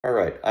All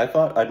right, I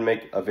thought I'd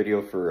make a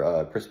video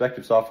for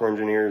prospective software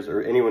engineers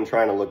or anyone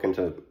trying to look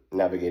into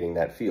navigating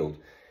that field.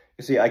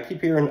 You see, I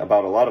keep hearing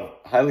about a lot of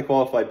highly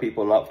qualified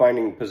people not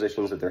finding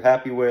positions that they're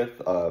happy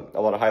with, a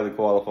lot of highly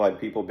qualified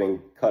people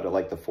being cut at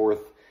like the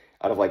fourth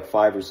out of like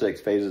 5 or 6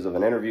 phases of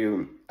an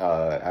interview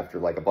after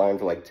like applying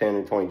for like 10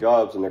 or 20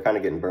 jobs, and they're kind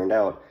of getting burned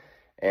out.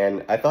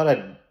 And I thought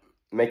I'd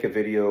make a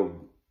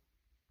video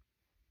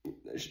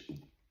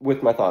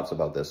with my thoughts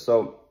about this.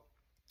 So,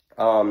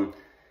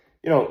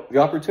 the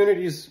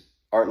opportunities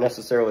aren't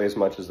necessarily as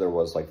much as there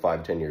was like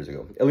 5, 10 years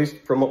ago, at least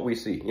from what we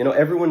see.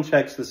 Everyone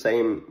checks the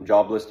same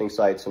job listing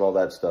sites and all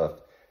that stuff.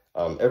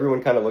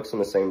 Everyone kind of looks in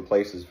the same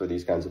places for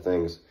these kinds of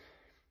things.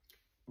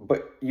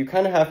 But you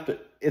kind of have to,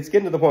 it's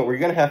getting to the point where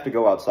you're going to have to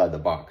go outside the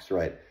box,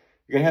 right?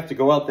 You're going to have to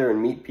go out there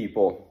and meet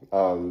people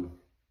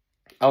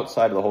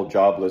outside of the whole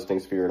job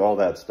listing sphere and all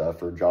that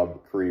stuff, or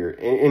job career,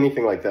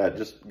 anything like that.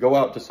 Just go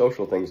out to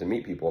social things and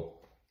meet people.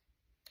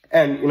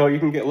 And, you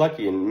can get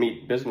lucky and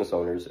meet business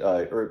owners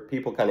or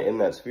people kind of in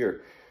that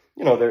sphere.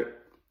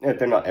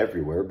 They're not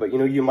everywhere, but,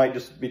 you might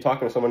just be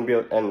talking to someone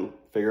and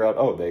figure out,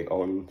 oh, they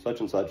own such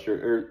and such,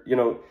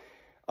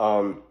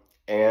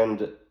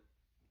 and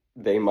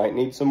they might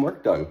need some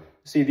work done.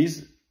 See,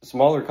 these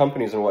smaller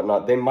companies and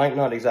whatnot, they might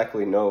not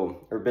exactly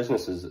know, or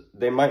businesses,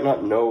 they might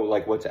not know,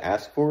 like, what to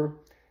ask for.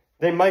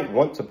 They might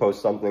want to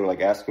post something like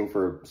asking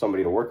for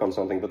somebody to work on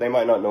something, but they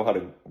might not know how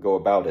to go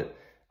about it.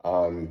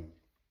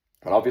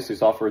 And obviously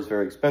software is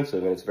very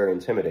expensive and it's very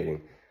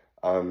intimidating.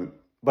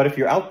 But if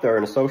you're out there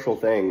in a social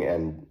thing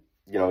and,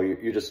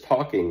 you're just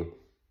talking,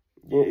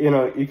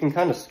 you can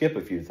kind of skip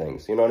a few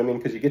things, you know what I mean?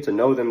 Because you get to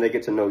know them, they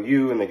get to know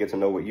you, and they get to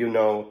know what you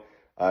know.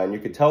 And you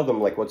could tell them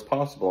like what's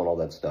possible and all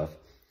that stuff.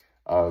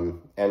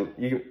 And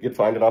you'd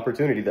find an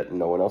opportunity that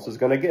no one else is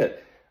going to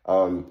get.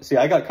 See,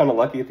 I got kind of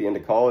lucky at the end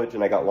of college,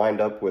 and I got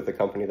lined up with a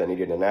company that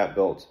needed an app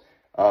built.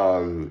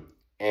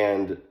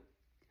 And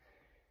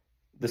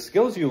the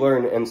skills you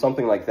learn in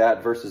something like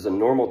that versus a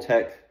normal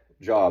tech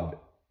job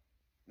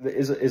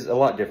is a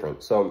lot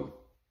different. So,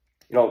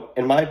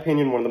 in my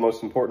opinion, one of the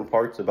most important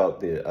parts about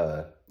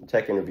the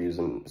tech interviews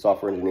and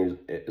software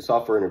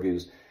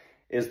interviews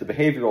is the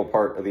behavioral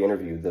part of the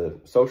interview, the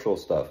social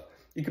stuff.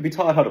 You could be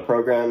taught how to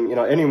program,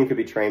 anyone could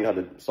be trained how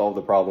to solve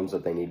the problems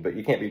that they need, but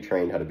you can't be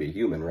trained how to be a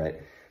human, right?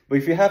 But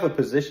if you have a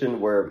position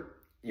where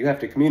you have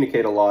to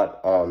communicate a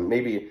lot,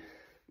 maybe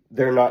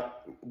they're not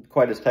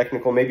quite as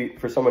technical. Maybe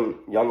for someone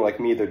young like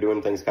me, they're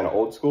doing things kind of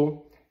old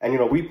school. And,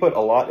 we put a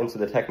lot into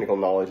the technical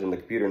knowledge and the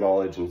computer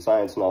knowledge and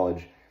science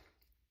knowledge.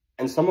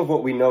 And some of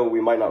what we know, we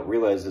might not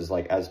realize is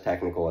like as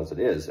technical as it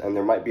is. And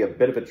there might be a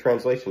bit of a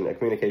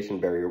communication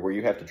barrier where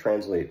you have to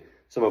translate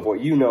some of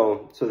what you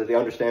know so that they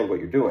understand what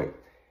you're doing.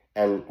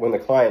 And when the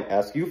client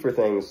asks you for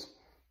things,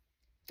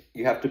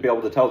 you have to be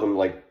able to tell them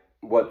like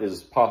what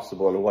is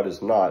possible and what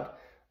is not,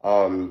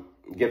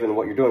 given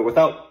what you're doing,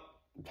 without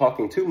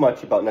talking too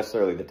much about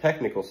necessarily the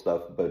technical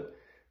stuff, but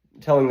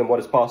telling them what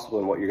is possible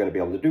and what you're going to be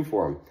able to do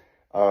for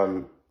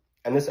them.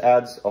 And this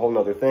adds a whole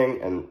nother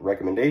thing and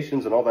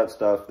recommendations and all that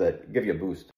stuff that give you a boost.